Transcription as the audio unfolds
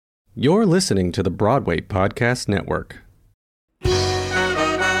You're listening to the Broadway Podcast Network.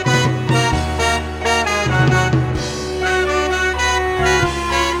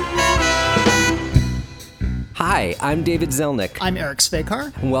 Hi, I'm David Zelnick. I'm Eric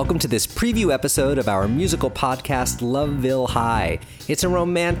Svekar. And welcome to this preview episode of our musical podcast, Loveville High. It's a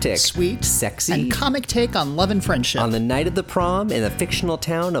romantic, sweet, sexy, and comic take on love and friendship. On the night of the prom in the fictional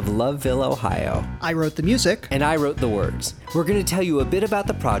town of Loveville, Ohio. I wrote the music. And I wrote the words. We're going to tell you a bit about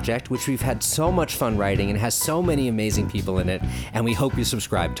the project, which we've had so much fun writing and has so many amazing people in it, and we hope you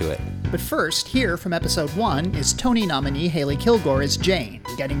subscribe to it. But first, here from episode 1 is Tony nominee Haley Kilgore as Jane,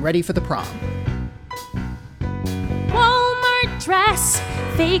 getting ready for the prom. Walmart dress,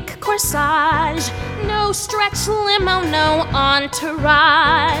 fake corsage, no stretch limo, no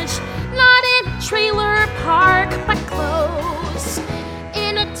entourage, not in a trailer park, but close,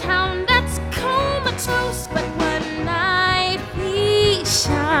 in a town that's comatose, but one night we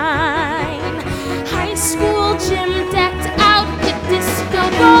shine. High school gym decked out with disco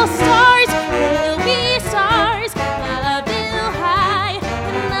ball stars, we'll be stars, Loveville High,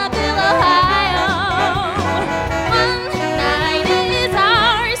 Loveville Ohio.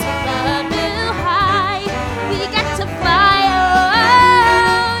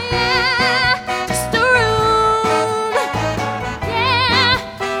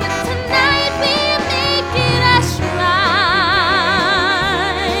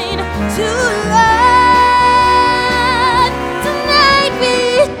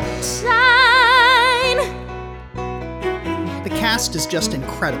 Is just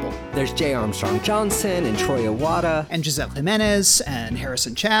incredible. There's J. Armstrong Johnson and Troy Iwata and Giselle Jimenez and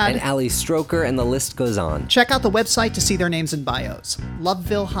Harrison Chad and Ali Stroker, and the list goes on. Check out the website to see their names and bios,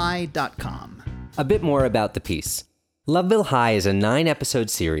 lovevillehigh.com. A bit more about the piece. Loveville High is a 9-episode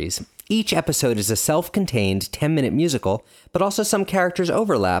series. Each episode is a self-contained 10-minute musical, but also some characters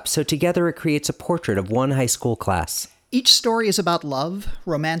overlap, so together it creates a portrait of one high school class. Each story is about love,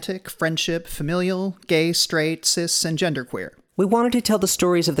 romantic, friendship, familial, gay, straight, cis, and genderqueer. We wanted to tell the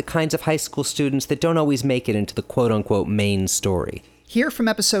stories of the kinds of high school students that don't always make it into the quote-unquote main story. Here from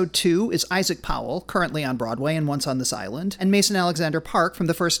episode 2 is Isaac Powell, currently on Broadway and Once on This Island, and Mason Alexander Park from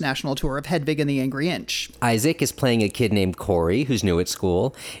the first national tour of Hedwig and the Angry Inch. Isaac is playing a kid named Corey, who's new at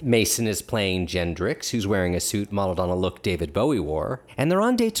school. Mason is playing Gendrix, who's wearing a suit modeled on a look David Bowie wore. And they're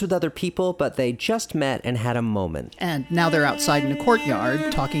on dates with other people, but they just met and had a moment. And now they're outside in a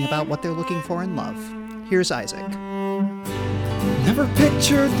courtyard talking about what they're looking for in love. Here's Isaac. Never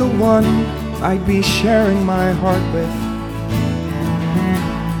pictured the one I'd be sharing my heart with.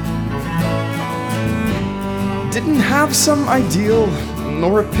 Didn't have some ideal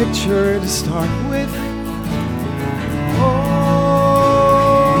nor a picture to start with.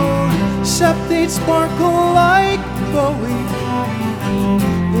 Oh, except they'd sparkle like Bowie,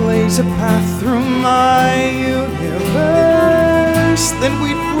 blaze a path through my universe. Then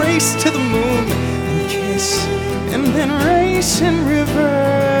we'd race to the moon and kiss, and then race in reverse.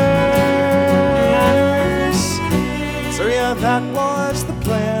 So yeah, that was the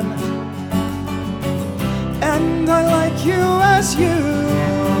plan. And I like you as you.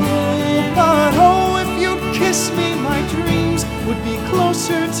 But oh, if you'd kiss me, my dreams would be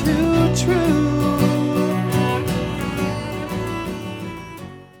closer to true.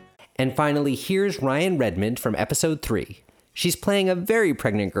 And finally, here's Ryan Redmond from episode 3. She's playing a very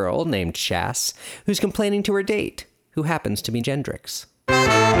pregnant girl named Chas, who's complaining to her date, who happens to be Gendrix.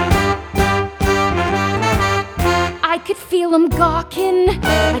 I could feel him gawking,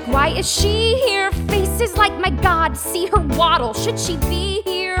 like why is she here? Faces like my God, see her waddle, should she be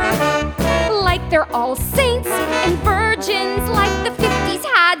here? Like they're all saints and virgins, like the 50s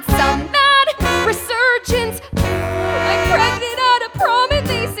had some mad resurgence. I'm pregnant at a prom and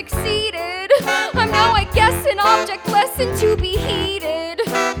they succeeded. I'm now, I guess, an object lesson to be heeded.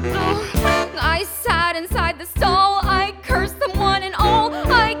 I sat inside the stall, I cursed them one and all.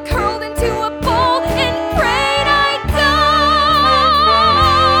 I curled into a ball and prayed I'd die.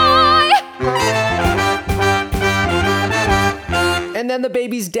 And then the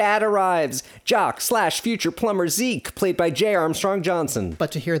baby's dad arrives, jock/future plumber Zeke, played by J. Armstrong Johnson.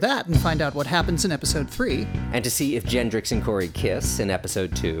 But to hear that and find out what happens in episode 3, and to see if Gendrix and Corey kiss in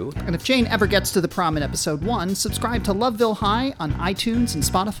episode 2, and if Jane ever gets to the prom in episode 1, subscribe to Loveville High on iTunes and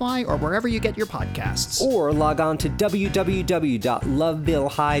Spotify or wherever you get your podcasts. Or log on to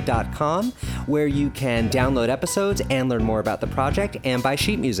www.lovevillehigh.com, where you can download episodes and learn more about the project and buy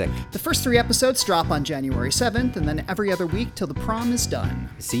sheet music. The first 3 episodes drop on January 7th, and then every other week till the prom is done.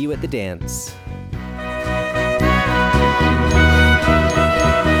 See you at the dance.